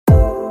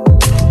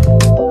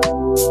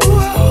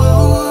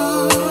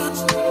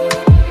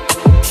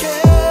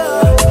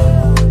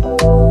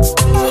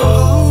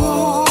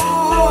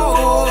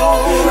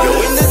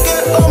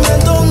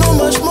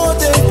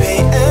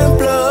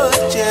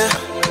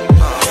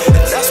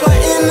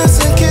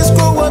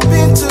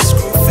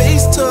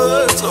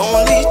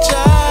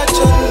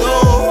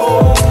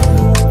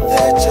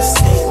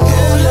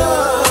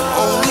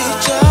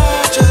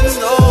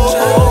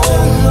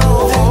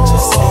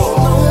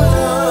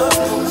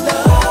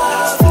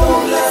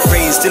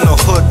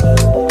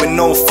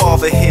No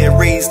father here,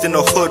 raised in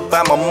the hood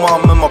by my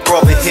mum and my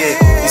brother here.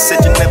 You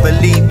said you'd never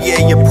leave, yeah,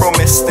 you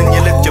promised. Then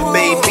you left your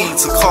baby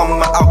to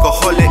come, an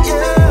alcoholic.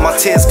 My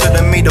tears could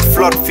have made a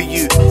flood for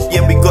you.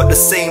 Yeah, we got the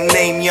same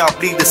name, yeah, I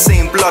bleed the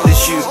same blood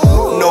as you.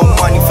 No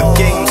money for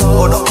games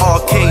or the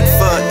arcade.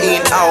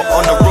 13 out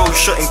on the road,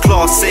 shutting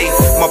class A.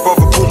 My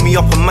brother brought me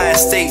up on my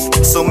estate,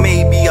 so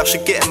maybe I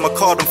should get him a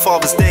card on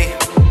Father's Day.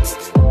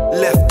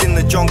 Left in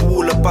the jungle,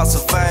 all about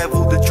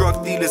survival. The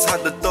drug dealers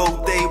had the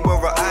dough, they were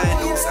our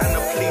idols. And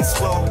the police,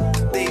 well,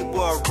 they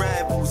were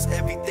rivals.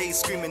 Every day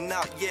screaming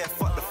out, yeah,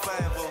 fuck the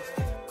 5-0,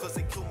 'cause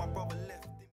they killed my